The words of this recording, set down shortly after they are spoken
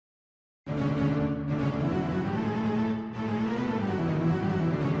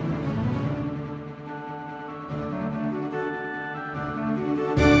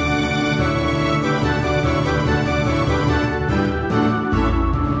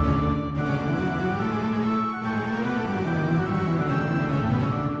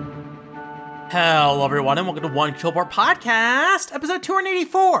Hello, everyone, and welcome to One Killboard Podcast, episode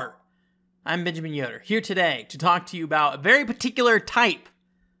 284. I'm Benjamin Yoder, here today to talk to you about a very particular type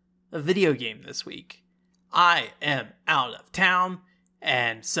of video game this week. I am out of town,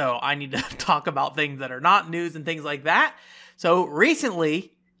 and so I need to talk about things that are not news and things like that. So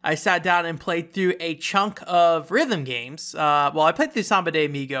recently, I sat down and played through a chunk of rhythm games. I played through Samba de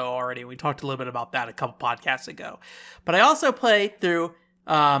Amigo already. We talked a little bit about that a couple podcasts ago. But I also played through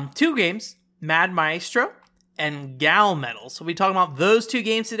two games, Mad Maestro and Gal Metal. So we'll be talking about those two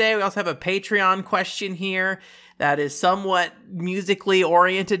games today. We also have a Patreon question here that is somewhat musically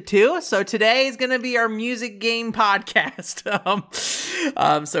oriented too. So today is going to be our music game podcast.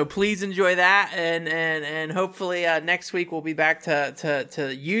 So please enjoy that. And hopefully next week we'll be back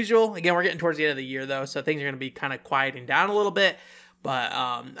to usual. Again, we're getting towards the end of the year though, so things are going to be kind of quieting down a little bit. But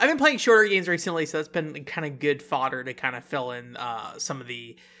I've been playing shorter games recently, so that's been kind of good fodder to kind of fill in some of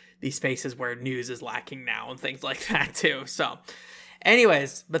these spaces where news is lacking now and things like that too. So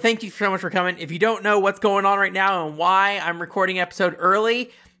anyways, but thank you so much for coming. If you don't know what's going on right now and why I'm recording episode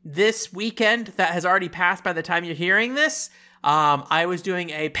early, this weekend that has already passed by the time you're hearing this, I was doing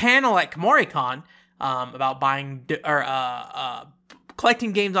a panel at KomoriCon about buying or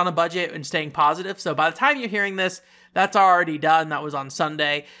collecting games on a budget and staying positive. So by the time you're hearing this, that's already done. That was on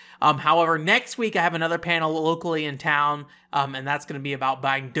Sunday. However, next week I have another panel locally in town, and that's going to be about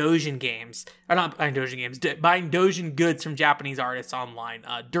buying Dojin games. Or not buying Dojin games, buying Dojin goods from Japanese artists online,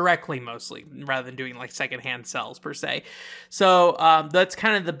 directly mostly, rather than doing like secondhand sales per se. So that's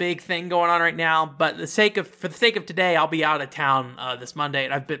kind of the big thing going on right now. But for the sake of today, I'll be out of town this Monday,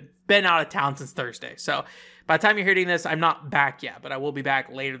 and I've been out of town since Thursday. So by the time you're hearing this, I'm not back yet, but I will be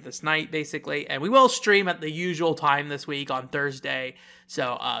back later this night, basically. And we will stream at the usual time this week on Thursday.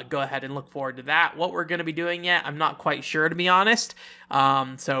 So go ahead and look forward to that. What we're going to be doing yet, I'm not quite sure, to be honest.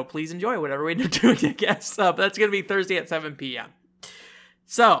 So please enjoy whatever we end up doing, I guess. But that's going to be Thursday at 7 p.m.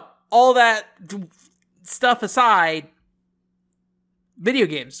 So all that stuff aside, video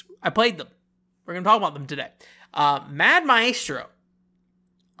games. I played them. We're going to talk about them today. Mad Maestro,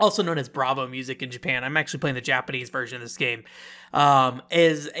 also known as Bravo Music in Japan. I'm actually playing the Japanese version of this game.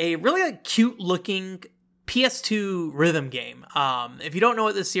 Is a really cute looking PS2 rhythm game. If you don't know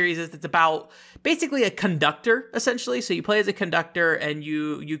what this series is, it's about basically a conductor, essentially. So you play as a conductor and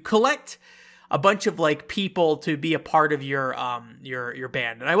you collect a bunch of like people to be a part of your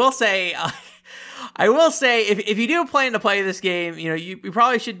band. And I will say, if you do plan to play this game, you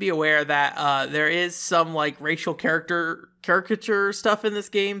probably should be aware that there is some like racial caricature stuff in this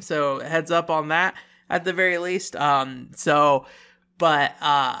game. So heads up on that at the very least. But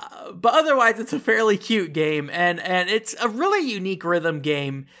otherwise it's a fairly cute game, and it's a really unique rhythm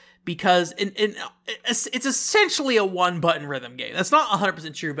game because it's essentially a one-button rhythm game. That's not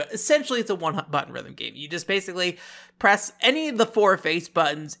 100% true, but essentially it's a one-button rhythm game. You just basically press any of the four face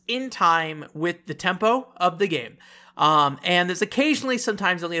buttons in time with the tempo of the game. And there's occasionally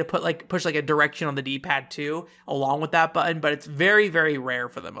sometimes you'll need to push like a direction on the D-pad too, along with that button, but it's very, very rare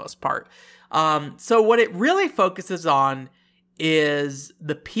for the most part. So what it really focuses on is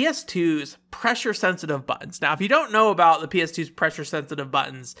the PS2's pressure-sensitive buttons. Now, if you don't know about the PS2's pressure-sensitive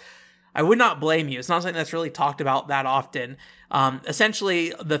buttons, I would not blame you. It's not something that's really talked about that often.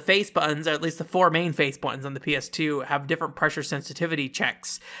 Essentially, the face buttons, or at least the four main face buttons on the PS2, have different pressure sensitivity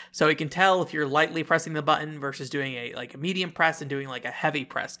checks. So it can tell if you're lightly pressing the button versus doing a medium press and doing like a heavy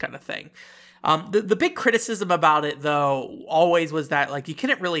press kind of thing. The big criticism about it, though, always was that like you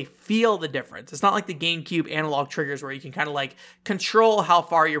couldn't really feel the difference. It's not like the GameCube analog triggers where you can kind of like control how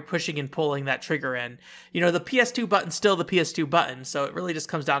far you're pushing and pulling that trigger in. The PS2 button's still the PS2 button, so it really just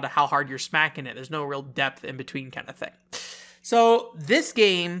comes down to how hard you're smacking it. There's no real depth in between kind of thing. So this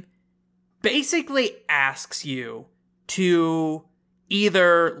game basically asks you to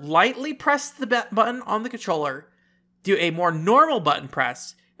either lightly press the button on the controller, do a more normal button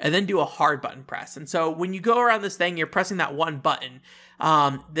press, and then do a hard button press. And so when you go around this thing, you're pressing that one button.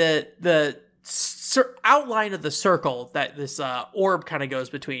 The outline of the circle that this orb kind of goes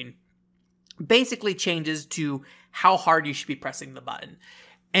between basically changes to how hard you should be pressing the button.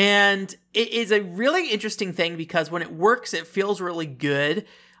 And it is a really interesting thing because when it works, it feels really good.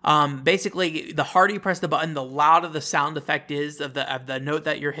 Basically, the harder you press the button, the louder the sound effect is of the note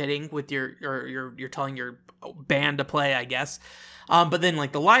that you're hitting with you're telling your band to play, I guess. But then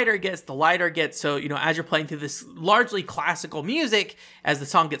like the lighter it gets. So, as you're playing through this largely classical music, as the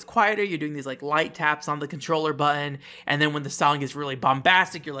song gets quieter, you're doing these like light taps on the controller button. And then when the song gets really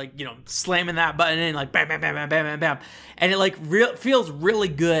bombastic, you're like, slamming that button in like bam, bam, bam, bam, bam, bam, bam. And it like feels really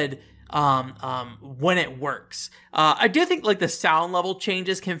good when it works. I do think like the sound level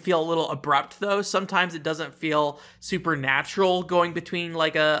changes can feel a little abrupt though. Sometimes it doesn't feel super natural going between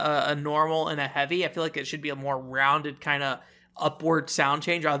like a normal and a heavy. I feel like it should be a more rounded kind of upward sound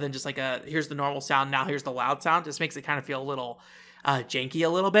change rather than just like here's the normal sound, now here's the loud sound. Just makes it kind of feel a little janky a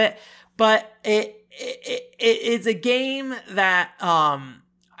little bit. But it's a game that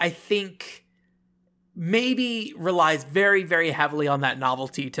I think maybe relies very, very heavily on that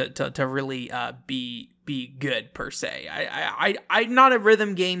novelty to really be good per se. I'm not a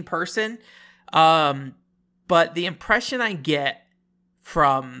rhythm game person, but the impression I get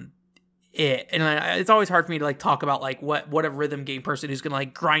from it, and it's always hard for me to like talk about like what a rhythm game person who's gonna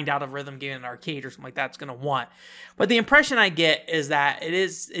like grind out a rhythm game in an arcade or something like that's gonna want. But the impression I get is that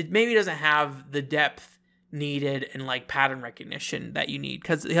it maybe doesn't have the depth needed and like pattern recognition that you need,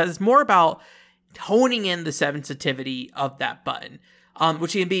 because it's more about honing in the sensitivity of that button,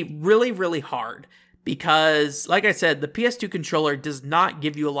 which can be really, really hard because, like I said, the PS2 controller does not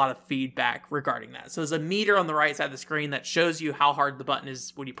give you a lot of feedback regarding that. So there's a meter on the right side of the screen that shows you how hard the button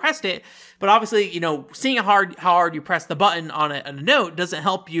is when you pressed it, but obviously, seeing how hard you press the button on a note doesn't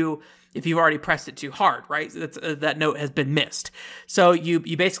help you if you've already pressed it too hard, right? That note has been missed. So you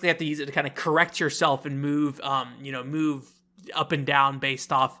basically have to use it to kind of correct yourself and move up and down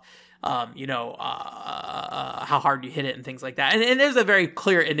based off how hard you hit it and things like that. And there's a very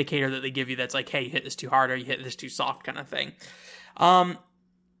clear indicator that they give you that's like, hey, you hit this too hard or you hit this too soft kind of thing. And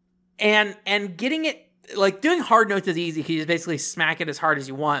getting it, like doing hard notes is easy because you just basically smack it as hard as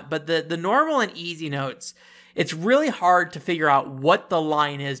you want. But the normal and easy notes, it's really hard to figure out what the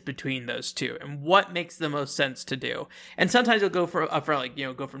line is between those two and what makes the most sense to do. And sometimes you'll go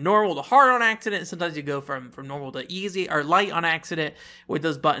go from normal to hard on accident. Sometimes you go from normal to easy or light on accident with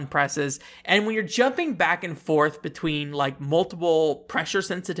those button presses. And when you're jumping back and forth between like multiple pressure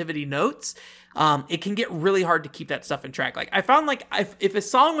sensitivity notes, it can get really hard to keep that stuff in track. Like I found like if a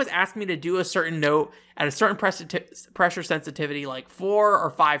song was asking me to do a certain note at a certain pressure sensitivity, like 4 or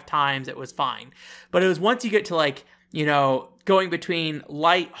 5 times, it was fine. But it was once you get to like, going between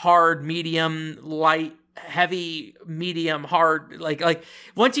light, hard, medium, light, heavy, medium, hard, like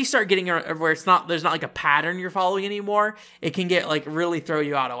once you start getting where there's not like a pattern you're following anymore, it can get like really throw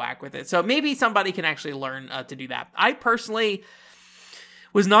you out of whack with it. So maybe somebody can actually learn to do that. I personally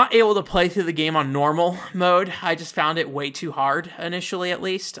was not able to play through the game on normal mode. I just found it way too hard initially, at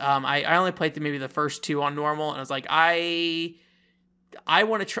least. I only played through maybe the first 2 on normal, and I was like, I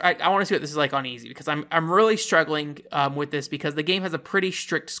want to try. I want to see what this is like on easy, because I'm really struggling with this, because the game has a pretty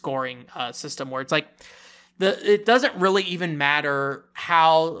strict scoring system where it's like it doesn't really even matter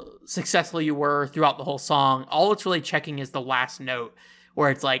how successful you were throughout the whole song. All it's really checking is the last note, where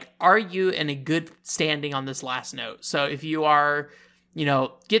it's like, are you in a good standing on this last note? So if you are,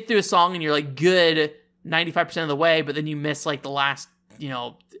 get through a song and you're like good 95% of the way, but then you miss like the last,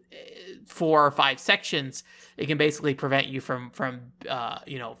 4 or 5 sections, it can basically prevent you from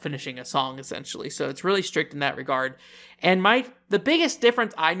finishing a song essentially. So it's really strict in that regard. And the biggest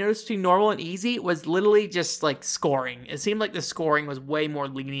difference I noticed between normal and easy was literally just like scoring. It seemed like the scoring was way more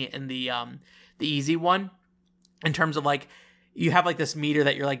lenient in the easy one, in terms of like, you have like this meter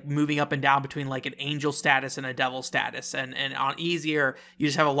that you're like moving up and down between like an angel status and a devil status. And on easier, you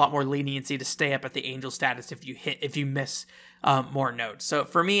just have a lot more leniency to stay up at the angel status if you miss more notes. So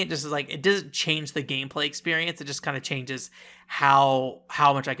for me, it just is like, it doesn't change the gameplay experience. It just kind of changes how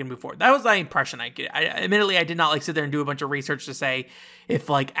much I can move forward. That was my impression I get. Admittedly, I did not like sit there and do a bunch of research to say if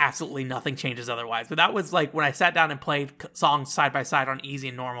like absolutely nothing changes otherwise. But that was like when I sat down and played songs side by side on easy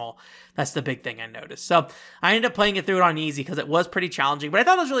and normal. That's the big thing I noticed. So I ended up playing it through it on easy because it was pretty challenging, but I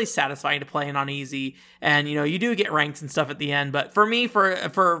thought it was really satisfying to play it on easy. And you do get ranks and stuff at the end, but for me,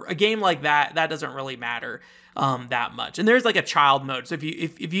 for a game like that doesn't really matter that much. And there's like a child mode. So if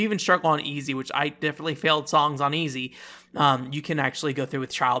you even struggle on easy, which I definitely failed songs on easy, you can actually go through with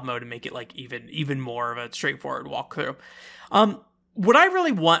child mode and make it like even more of a straightforward walkthrough. What I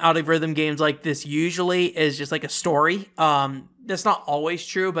really want out of rhythm games like this usually is just like a story. That's not always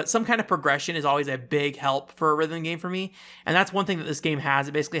true, but some kind of progression is always a big help for a rhythm game for me. And that's one thing that this game has.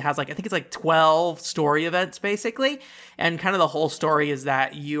 It basically has I think it's like 12 story events basically. And kind of the whole story is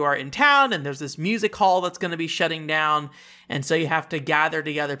that you are in town and there's this music hall that's going to be shutting down. And so you have to gather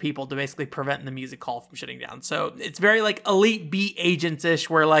together people to basically prevent the music hall from shutting down. So it's very like Elite Beat Agents-ish,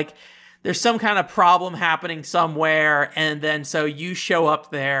 where like there's some kind of problem happening somewhere. And then so you show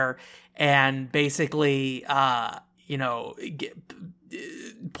up there and basically,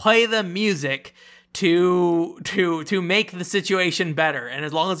 play the music to make the situation better. And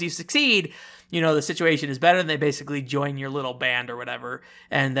as long as you succeed, the situation is better, and they basically join your little band or whatever,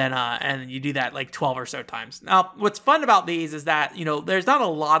 and then and you do that like 12 or so times. Now, what's fun about these is that, there's not a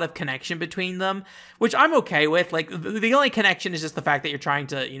lot of connection between them, which I'm okay with. Like, the only connection is just the fact that you're trying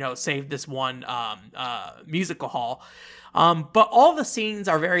to, save this one musical hall. But all the scenes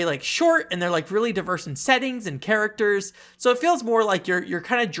are very like short, and they're like really diverse in settings and characters. So it feels more like you're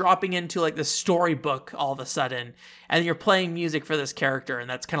kind of dropping into like the storybook all of a sudden, and you're playing music for this character, and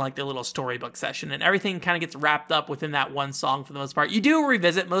that's kind of like the little storybook session, and everything kind of gets wrapped up within that one song for the most part. You do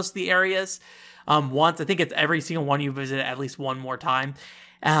revisit most of the areas once. I think it's every single one you visit at least one more time.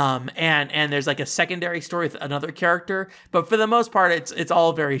 And there's like a secondary story with another character, but for the most part, it's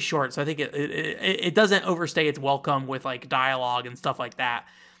all very short. So I think it doesn't overstay its welcome with like dialogue and stuff like that.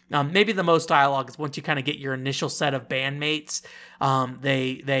 Maybe the most dialogue is once you kind of get your initial set of bandmates.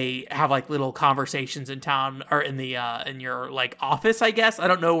 They have like little conversations in town or in your like office, I guess. I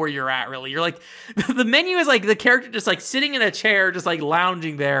don't know where you're at really. You're like, the menu is like the character just like sitting in a chair, just like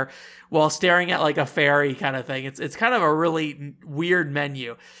lounging there while staring at like a fairy kind of thing. It's kind of a really weird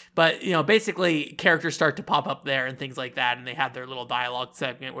menu, but basically characters start to pop up there and things like that. And they have their little dialogue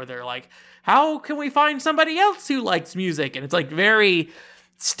segment where they're like, how can we find somebody else who likes music? And it's like very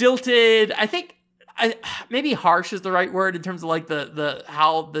stilted. I think maybe harsh is the right word in terms of like the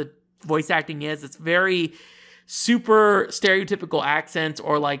how the voice acting is. It's very super stereotypical accents,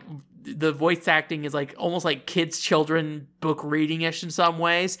 or like the voice acting is like almost like kids' children book reading-ish in some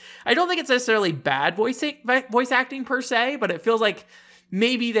ways. I don't think it's necessarily bad voice acting per se, but it feels like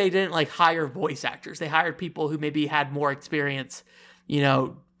maybe they didn't like hire voice actors. They hired people who maybe had more experience,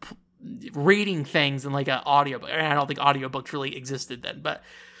 reading things in like an audiobook. I don't think audiobooks really existed then, but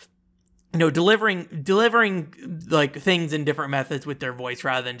delivering like things in different methods with their voice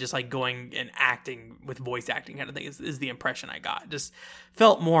rather than just like going and acting with voice acting kind of thing is the impression I got. It just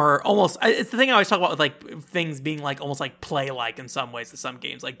felt more almost, it's the thing I always talk about with like things being like almost like play-like in some ways to some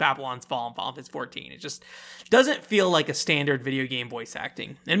games, like Babylon's Fall and Final Fantasy 14. It just doesn't feel like a standard video game voice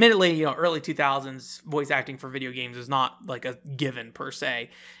acting. Admittedly, early 2000s voice acting for video games is not like a given per se.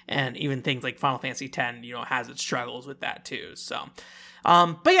 And even things like Final Fantasy X, has its struggles with that too. So,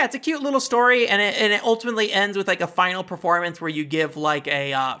 but yeah, it's a cute little story, and it ultimately ends with like a final performance where you give like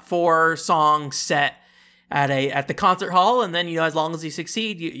a 4-song set at the concert hall, and then as long as you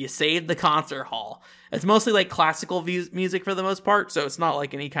succeed, you save the concert hall. It's mostly like classical music for the most part, so it's not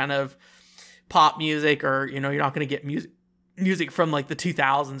like any kind of pop music, or you're not going to get music from like the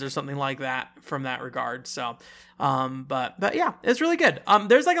 2000s or something like that from that regard. So, but yeah, it's really good.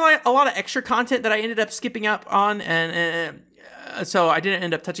 There's like a lot of extra content that I ended up skipping up on, and so I didn't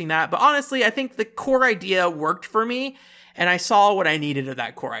end up touching that. But honestly, I think the core idea worked for me, and I saw what I needed of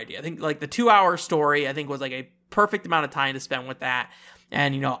that core idea. I think like the 2-hour story, I think was like a perfect amount of time to spend with that.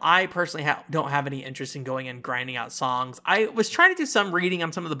 And, I personally don't have any interest in going and grinding out songs. I was trying to do some reading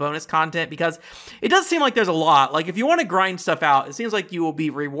on some of the bonus content because it does seem like there's a lot. Like if you want to grind stuff out, it seems like you will be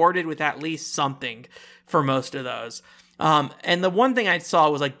rewarded with at least something for most of those. And the one thing I saw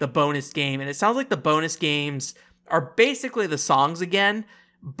was like the bonus game, and it sounds like the bonus games are basically the songs again,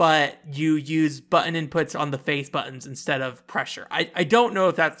 but you use button inputs on the face buttons instead of pressure. I don't know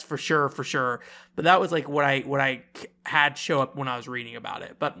if that's for sure, but that was like what I had show up when I was reading about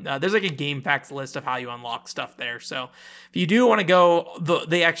it. But there's like a game facts list of how you unlock stuff there. So if you do want to go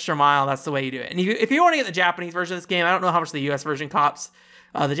the extra mile, that's the way you do it. And if you want to get the Japanese version of this game, I don't know how much the US version costs.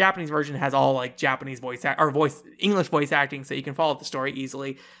 The Japanese version has all like Japanese English voice acting, so you can follow the story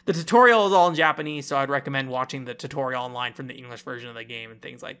easily. The tutorial is all in Japanese, so I'd recommend watching the tutorial online from the English version of the game and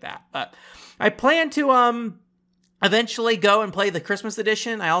things like that. But I plan to eventually go and play the Christmas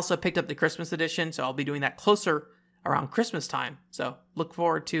edition. I also picked up the Christmas edition, so I'll be doing that closer around Christmas time. So look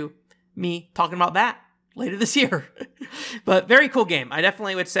forward to me talking about that later this year. But very cool game. I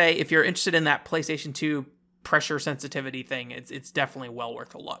definitely would say if you're interested in that PlayStation 2 pressure sensitivity thing, it's definitely well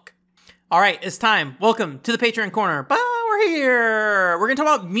worth a look. All right, it's time. Welcome to the Patreon Corner. We're here. We're going to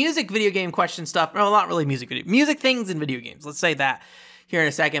talk about music video game question stuff. No, not really music things in video games. Let's say that here in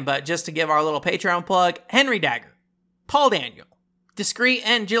a second. But just to give our little Patreon plug, Henry Dagger, Paul Daniel, Discreet,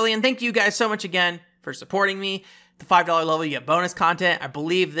 and Jillian, thank you guys so much again for supporting me. The $5 level, you get bonus content. I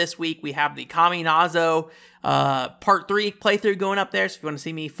believe this week we have the Kami Nazo part 3 playthrough going up there. So if you want to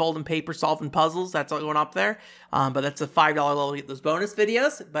see me folding paper, solving puzzles, that's all going up there. But that's a $5 level to get those bonus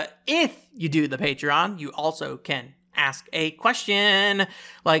videos. But if you do the Patreon, you also can ask a question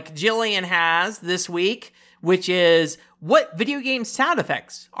like Jillian has this week, which is, what video game sound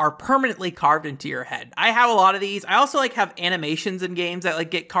effects are permanently carved into your head? I have a lot of these. I also like have animations in games that like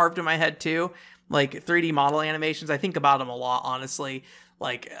get carved in my head too. Like 3D model animations. I think about them a lot, honestly.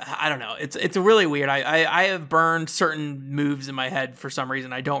 Like, I don't know. It's really weird. I have burned certain moves in my head for some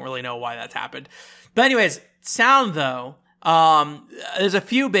reason. I don't really know why that's happened. But anyways, sound though, there's a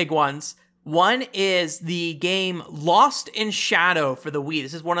few big ones. One is the game Lost in Shadow for the Wii.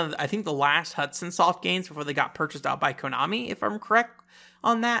 This is one of I think the last Hudson Soft games before they got purchased out by Konami, if I'm correct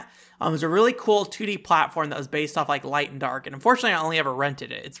on that. It was a really cool 2D platform that was based off like Light and Dark, and unfortunately I only ever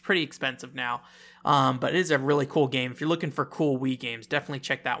rented it. It's pretty expensive now, but it is a really cool game. If you're looking for cool Wii games, definitely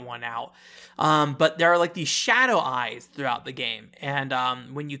check that one out. But there are like these shadow eyes throughout the game, and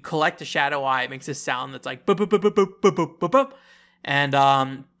when you collect a shadow eye, it makes this sound that's like boop boop boop boop boop boop boop boop boop. And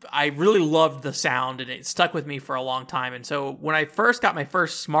I really loved the sound, and it stuck with me for a long time. And so when I first got my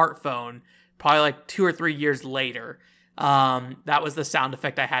first smartphone, probably like 2 or 3 years later, that was the sound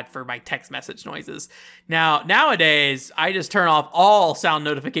effect I had for my text message noises. Nowadays, I just turn off all sound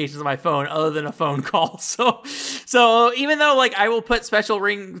notifications on my phone other than a phone call. So even though like I will put special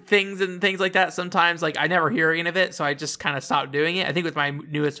ring things and things like that, sometimes like I never hear any of it. So I just kind of stopped doing it. I think with my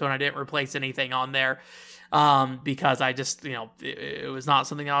newest phone, I didn't replace anything on there. Because I just, it was not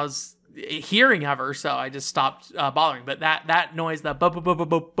something I was hearing ever, so I just stopped bothering. But that noise, the bump, bump, bump,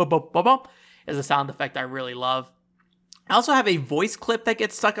 bump, bump, bump, bump, is a sound effect I really love. I also have a voice clip that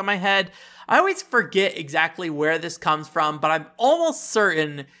gets stuck in my head. I always forget exactly where this comes from, but I'm almost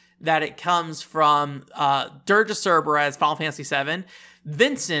certain that it comes from Dirge of Cerberus, Final Fantasy VII.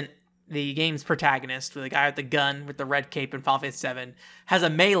 Vincent, the game's protagonist, the guy with the gun with the red cape in Final Fantasy VII, has a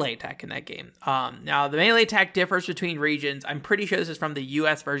melee attack in that game. Now, the melee attack differs between regions. I'm pretty sure this is from the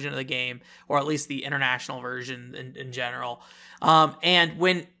US version of the game, or at least the international version in general. And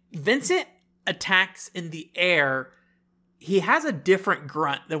when Vincent attacks in the air, he has a different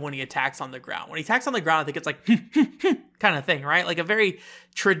grunt than when he attacks on the ground. When he attacks on the ground, I think it's like kind of thing, right? Like a very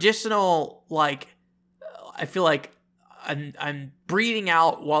traditional, like, I feel like I'm breathing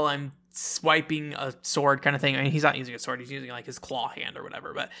out while I'm swiping a sword kind of thing. I mean, he's not using a sword, he's using like his claw hand or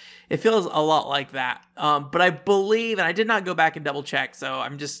whatever, but it feels a lot like that. But I believe, and I did not go back and double check, so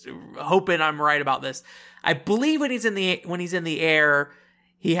I'm just hoping I'm right about this. I believe when he's in the air,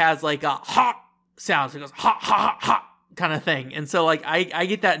 he has like a ha sound. So he goes ha ha ha ha kind of thing. And so like I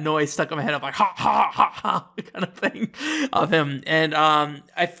get that noise stuck in my head of like ha ha ha ha kind of thing of him. And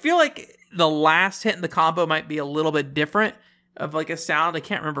I feel like the last hit in the combo might be a little bit different of like a sound. I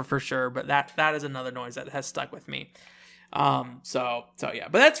can't remember for sure, but that is another noise that has stuck with me. So yeah,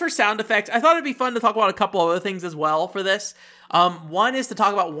 but that's for sound effects. I thought it'd be fun to talk about a couple other things as well for this. One is to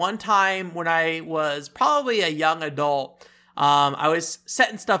talk about one time when I was probably a young adult. I was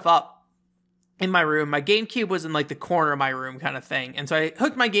setting stuff up in my room. My GameCube was in like the corner of my room kind of thing. And so I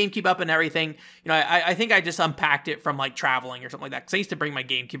hooked my GameCube up and everything. I think I just unpacked it from like traveling or something like that, because I used to bring my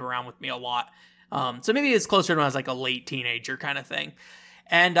GameCube around with me a lot. So maybe it's closer to when I was like a late teenager kind of thing.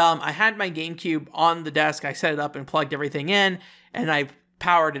 And I had my GameCube on the desk. I set it up and plugged everything in, and I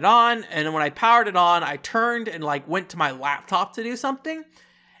powered it on. And when I powered it on, I turned and like went to my laptop to do something.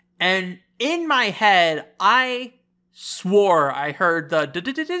 And in my head, I swore I heard the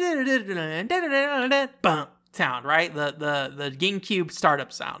sound, right? The GameCube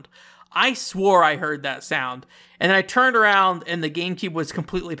startup sound. I swore I heard that sound. And then I turned around and the GameCube was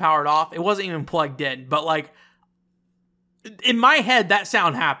completely powered off. It wasn't even plugged in, but like in my head, that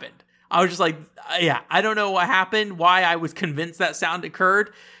sound happened. I was just like, yeah, I don't know what happened, why I was convinced that sound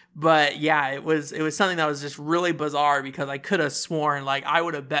occurred. But yeah, it was something that was just really bizarre, because I could have sworn, like I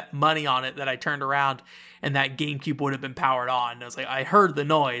would have bet money on it that I turned around and that GameCube would have been powered on. And I was like, I heard the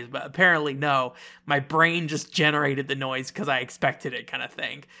noise, but apparently no. My brain just generated the noise because I expected it, kind of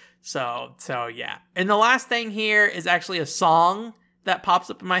thing. So yeah. And the last thing here is actually a song that pops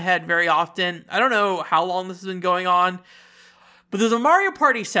up in my head very often. I don't know how long this has been going on, but there's a Mario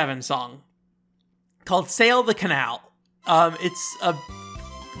Party 7 song called Sail the Canal. It's a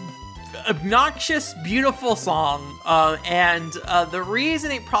obnoxious, beautiful song, and the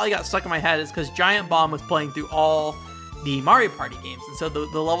reason it probably got stuck in my head is because Giant Bomb was playing through all the Mario Party games, and so the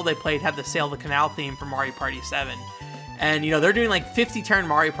level they played had the Sail the Canal theme from Mario Party 7. And they're doing like 50-turn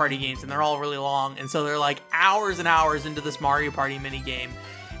Mario Party games, and they're all really long, and so they're like hours and hours into this Mario Party mini game,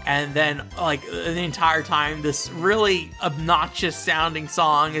 and then like the entire time this really obnoxious sounding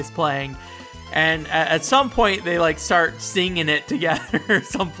song is playing. And at some point, they like start singing it together at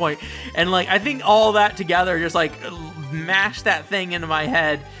some point. And like, I think all that together just like mashed that thing into my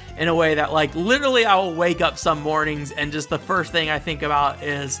head in a way that like literally I will wake up some mornings and just the first thing I think about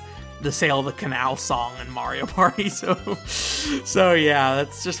is the Sail of the Canal song in Mario Party. So yeah,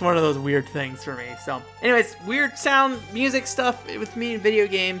 that's just one of those weird things for me. So anyways, weird sound, music stuff with me in video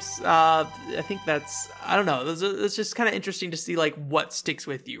games. I think I don't know. It's just kind of interesting to see like what sticks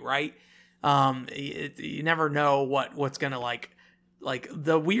with you, right? You never know what's gonna like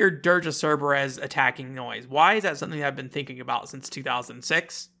the weird Dirge of Cerberus attacking noise. Why is that something I've been thinking about since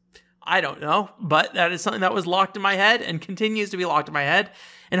 2006? I don't know, but that is something that was locked in my head and continues to be locked in my head.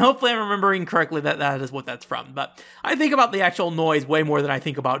 And hopefully I'm remembering correctly that is what that's from. But I think about the actual noise way more than I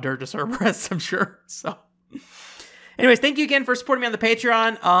think about Dirge of Cerberus, I'm sure. So anyways, thank you again for supporting me on the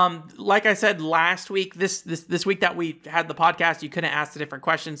Patreon. Like I said last week, this week that we had the podcast, you couldn't ask a different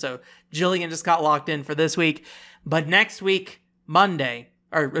question. So Jillian just got locked in for this week. But next week, Monday,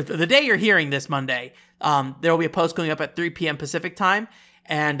 or the day you're hearing this Monday, there will be a post going up at 3 p.m. Pacific time.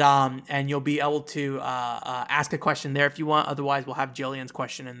 And you'll be able to ask a question there if you want. Otherwise, we'll have Jillian's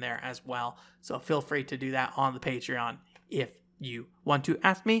question in there as well. So feel free to do that on the Patreon if you want to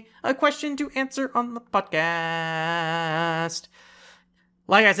ask me a question to answer on the podcast.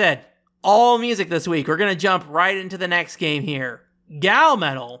 Like I said, all music this week. We're going to jump right into the next game here. Gal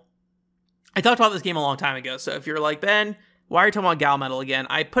Metal. I talked about this game a long time ago. So if you're like, Ben, why are you talking about Gal Metal again?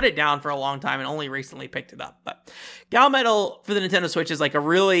 I put it down for a long time and only recently picked it up. But Gal Metal for the Nintendo Switch is like a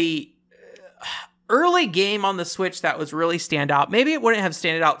really early game on the Switch that was really stand out. Maybe it wouldn't have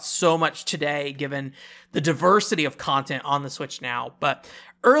standed out so much today given the diversity of content on the Switch now. But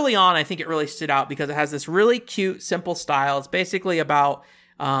early on, I think it really stood out because it has this really cute, simple style. It's basically about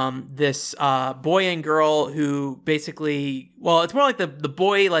this boy and girl who basically, well, it's more like the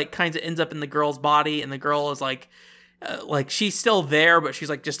boy like kind of ends up in the girl's body and the girl is like she's still there, but she's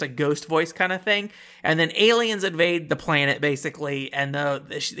like just a ghost voice kind of thing. And then aliens invade the planet basically, and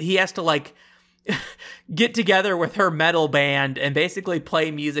he has to like get together with her metal band and basically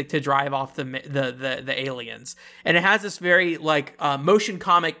play music to drive off the aliens. And it has this very like motion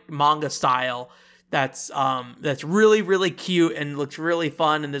comic manga style that's really, really cute and looks really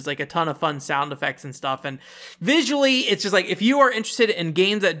fun. And there's like a ton of fun sound effects and stuff. And visually, it's just like, if you are interested in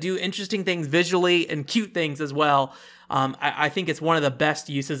games that do interesting things visually and cute things as well, I think it's one of the best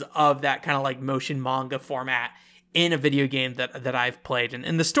uses of that kind of like motion manga format in a video game that I've played.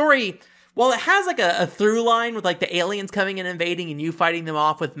 And the story, well, it has like a through line with like the aliens coming and invading and you fighting them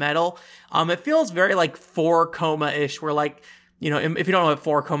off with metal. It feels very like 4 Coma-ish, where like, you know, if you don't know what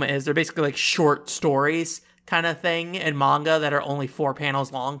 4 Coma is, they're basically like short stories kind of thing in manga that are only 4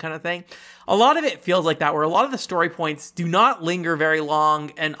 panels long kind of thing. A lot of it feels like that, where a lot of the story points do not linger very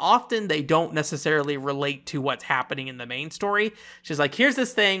long, and often they don't necessarily relate to what's happening in the main story. She's like, here's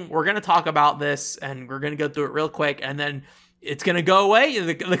this thing, we're going to talk about this, and we're going to go through it real quick, and then it's going to go away,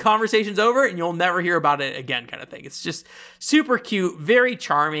 the conversation's over, and you'll never hear about it again kind of thing. It's just super cute, very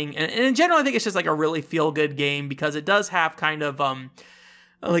charming, and in general, I think it's just like a really feel-good game, because it does have kind of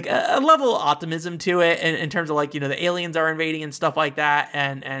like a level of optimism to it in terms of like, you know, the aliens are invading and stuff like that,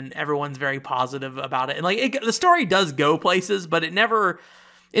 and everyone's very positive about it. And like the story does go places, but it never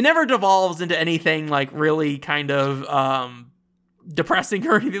devolves into anything like really kind of depressing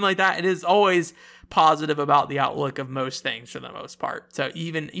or anything like that. It is always positive about the outlook of most things for the most part. So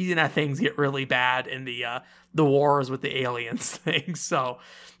even as things get really bad in the wars with the aliens thing. So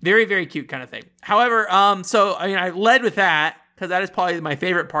very, very cute kind of thing. However, so I mean, I led with that because that is probably my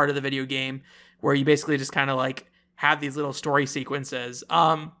favorite part of the video game, where you basically just kind of like have these little story sequences.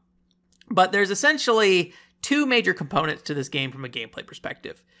 But there's essentially 2 major components to this game from a gameplay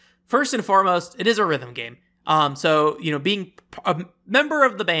perspective. First and foremost, it is a rhythm game. So, you know, being a member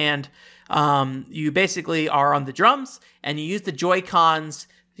of the band, you basically are on the drums and you use the Joy-Cons,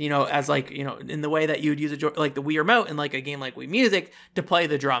 you know, as like, you know, in the way that you would use like the Wii Remote in like a game like Wii Music to play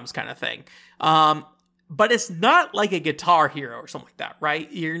the drums kind of thing. But it's not like a Guitar Hero or something like that,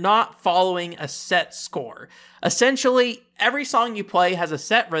 right? You're not following a set score. Essentially, every song you play has a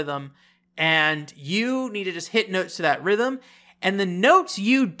set rhythm, and you need to just hit notes to that rhythm. And the notes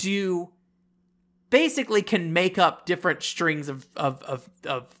you do basically can make up different strings of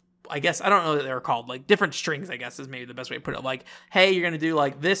I guess, I don't know what they're called, like different strings, I guess is maybe the best way to put it. Like, hey, you're going to do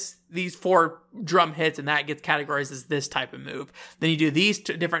like these 4 drum hits, and that gets categorized as this type of move. Then you do these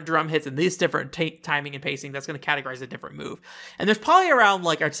different drum hits and these different timing and pacing. That's going to categorize a different move. And there's probably around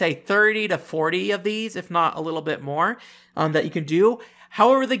like, I'd say 30 to 40 of these, if not a little bit more, that you can do.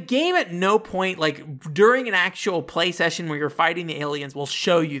 However, the game at no point, like during an actual play session where you're fighting the aliens, will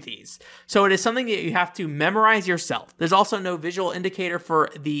show you these. So it is something that you have to memorize yourself. There's also no visual indicator for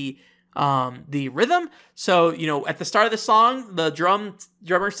the the rhythm. So, at the start of the song, the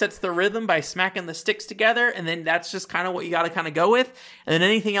drummer sets the rhythm by smacking the sticks together, and then that's just kind of what you got to kind of go with. And then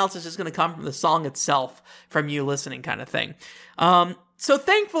anything else is just going to come from the song itself, from you listening, kind of thing. So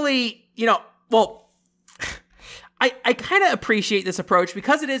thankfully, I kind of appreciate this approach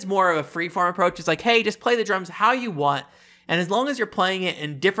because it is more of a freeform approach. It's like, hey, just play the drums how you want. And as long as you're playing it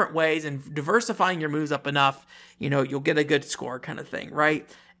in different ways and diversifying your moves up enough, you'll get a good score, kind of thing, right?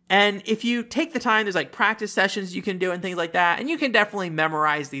 And if you take the time, there's like practice sessions you can do and things like that. And you can definitely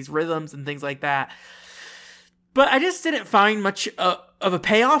memorize these rhythms and things like that. But I just didn't find much of a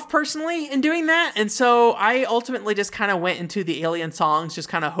payoff personally in doing that. And so I ultimately just kind of went into the Alien songs, just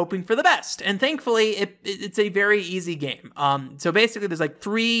kind of hoping for the best. And thankfully, it's a very easy game. So basically, there's like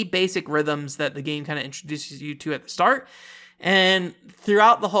 3 basic rhythms that the game kind of introduces you to at the start. And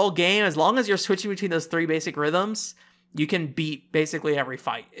throughout the whole game, as long as you're switching between those 3 basic rhythms, you can beat basically every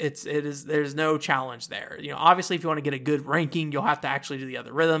fight. There's no challenge there. Obviously, if you want to get a good ranking, you'll have to actually do the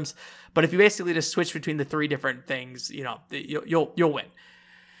other rhythms. But if you basically just switch between the 3 different things, you'll win.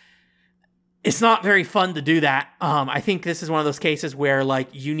 It's not very fun to do that. I think this is one of those cases where like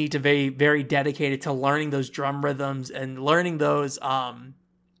you need to be very dedicated to learning those drum rhythms and learning those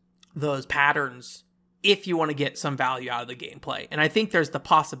patterns if you want to get some value out of the gameplay. And I think there's the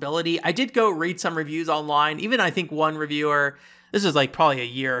possibility. I did go read some reviews online. Even I think one reviewer, this is like probably a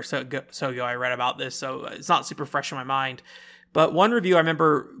year or so ago I read about this, so it's not super fresh in my mind. But one review I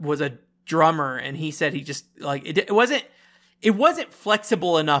remember was a drummer, and he said he just like it wasn't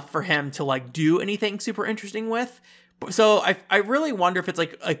flexible enough for him to like do anything super interesting with. So I really wonder if it's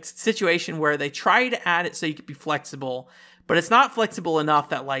like a situation where they try to add it so you could be flexible, but it's not flexible enough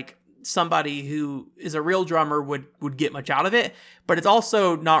that like somebody who is a real drummer would get much out of it, but it's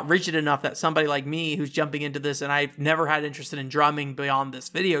also not rigid enough that somebody like me who's jumping into this and I've never had interest in drumming beyond this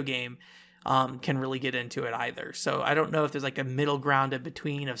video game can really get into it either. So I don't know if there's like a middle ground in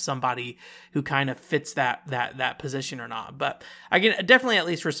between of somebody who kind of fits that position or not. But I can definitely at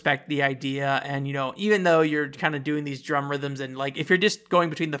least respect the idea. And, even though you're kind of doing these drum rhythms and like, if you're just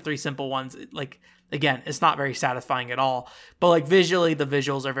going between the 3 simple ones, like, again, it's not very satisfying at all. But like visually, the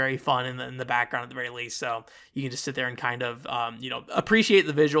visuals are very fun in the background at the very least. So you can just sit there and kind of, appreciate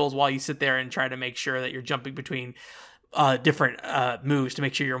the visuals while you sit there and try to make sure that you're jumping between different moves to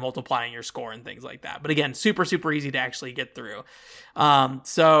make sure you're multiplying your score and things like that. But again, super, super easy to actually get through.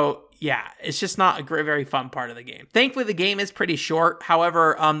 So yeah, it's just not a very fun part of the game. Thankfully, the game is pretty short.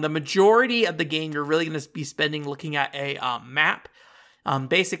 However, the majority of the game, you're really going to be spending looking at a map.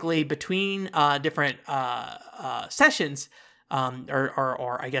 Basically between different sessions,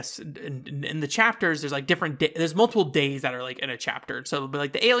 or I guess in the chapters, there's like there's multiple days that are like in a chapter. So it'll be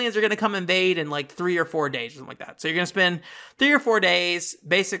like the aliens are going to come invade in like 3 or 4 days or something like that. So you're going to spend 3 or 4 days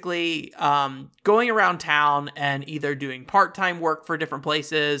basically going around town and either doing part-time work for different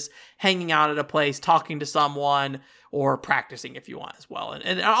places, hanging out at a place, talking to someone, or practicing if you want as well.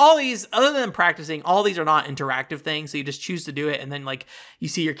 And all these, other than practicing, all these are not interactive things. So you just choose to do it. And then like you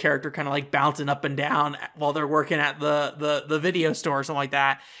see your character kind of like bouncing up and down while they're working at the video store or something like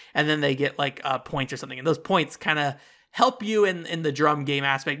that. And then they get like points or something. And those points kind of help you in the drum game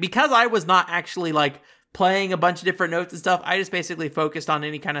aspect. Because I was not actually like playing a bunch of different notes and stuff, I just basically focused on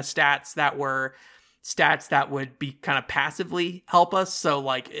any kind of stats that would be kind of passively help us. So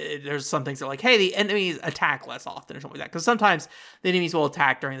like there's some things that are like, hey, the enemies attack less often or something like that. Because sometimes the enemies will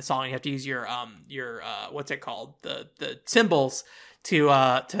attack during the song. You have to use your what's it called? The symbols to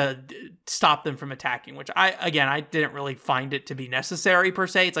stop them from attacking, which I didn't really find it to be necessary per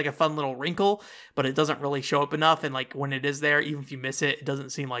se. It's like a fun little wrinkle, but it doesn't really show up enough. And like when it is there, even if you miss it, it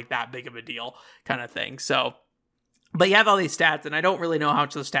doesn't seem like that big of a deal kind of thing. So, but you have all these stats, and I don't really know how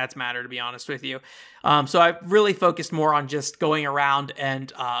much those stats matter, to be honest with you. So I really focused more on just going around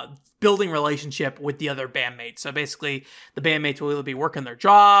and building relationship with the other bandmates. So basically, the bandmates will either be working their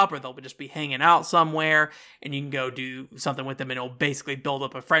job, or they'll just be hanging out somewhere, and you can go do something with them, and it'll basically build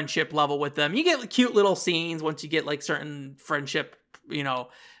up a friendship level with them. You get cute little scenes once you get like certain friendship,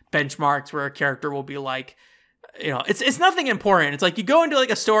 benchmarks where a character will be like, it's nothing important. It's like you go into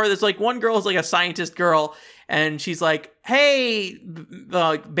like a store, there's like one girl is like a scientist girl, and she's like, hey,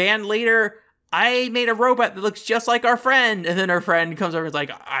 band leader, I made a robot that looks just like our friend. And then her friend comes over and is like,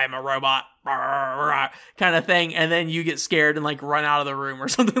 I'm a robot, kind of thing. And then you get scared and like run out of the room or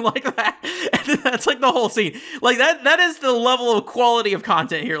something like that. And that's like the whole scene. Like that is the level of quality of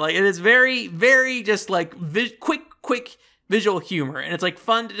content here. Like it is very, very just like quick visual humor. And it's like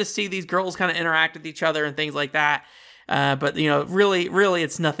fun to just see these girls kind of interact with each other and things like that. But really,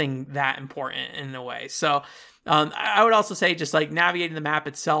 it's nothing that important in a way. So I would also say just like navigating the map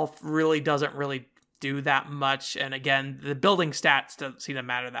itself really doesn't really do that much. And again, the building stats don't seem to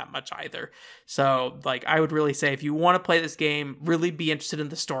matter that much either. So like, I would really say if you want to play this game, really be interested in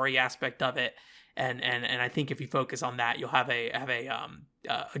the story aspect of it. And I think if you focus on that, you'll have a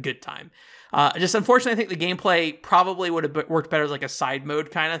good time. Just unfortunately, I think the gameplay probably would have worked better as like a side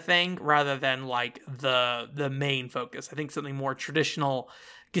mode kind of thing rather than like the main focus. I think something more traditional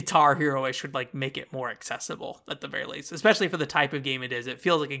Guitar Hero-ish would like make it more accessible at the very least, especially for the type of game it is. It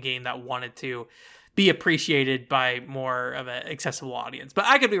feels like a game that wanted to be appreciated by more of an accessible audience. But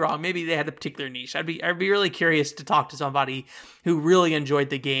I could be wrong. Maybe they had a particular niche. I'd be really curious to talk to somebody who really enjoyed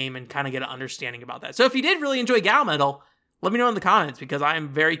the game and kind of get an understanding about that. So if you did really enjoy Gal Metal, let me know in the comments, because I am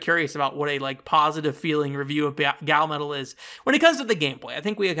very curious about what a like positive feeling review of Gal Metal is when it comes to the gameplay. I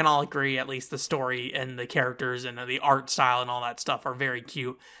think we can all agree at least the story and the characters and the art style and all that stuff are very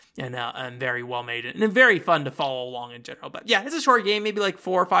cute and very well made and very fun to follow along in general. But yeah, it's a short game, maybe like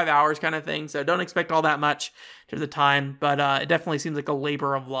 4 or 5 hours kind of thing, so don't expect all that much to the time, but it definitely seems like a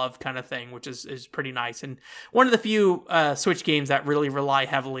labor of love kind of thing, which is pretty nice, and one of the few Switch games that really rely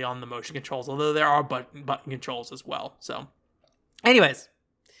heavily on the motion controls, although there are button controls as well. So anyways,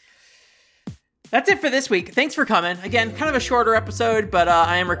 that's it for this week. Thanks for coming. Again, kind of a shorter episode, but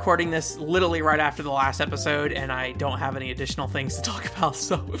I am recording this literally right after the last episode, and I don't have any additional things to talk about.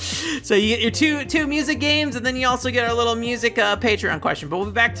 So you get your two music games, and then you also get our little music Patreon question. But we'll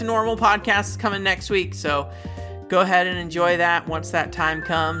be back to normal podcasts coming next week, so go ahead and enjoy that once that time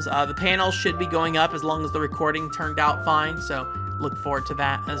comes. The panel should be going up as long as the recording turned out fine, so look forward to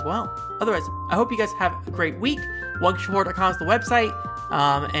that as well. Otherwise, I hope you guys have a great week. OneControlPort.com is the website.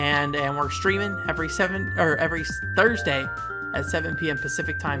 And we're streaming every Thursday at 7 p.m.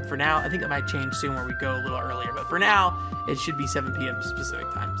 Pacific time for now. I think that might change soon where we go a little earlier, but for now, it should be 7 p.m. Pacific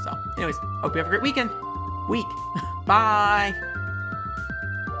time. So anyways, hope you have a great week. Bye.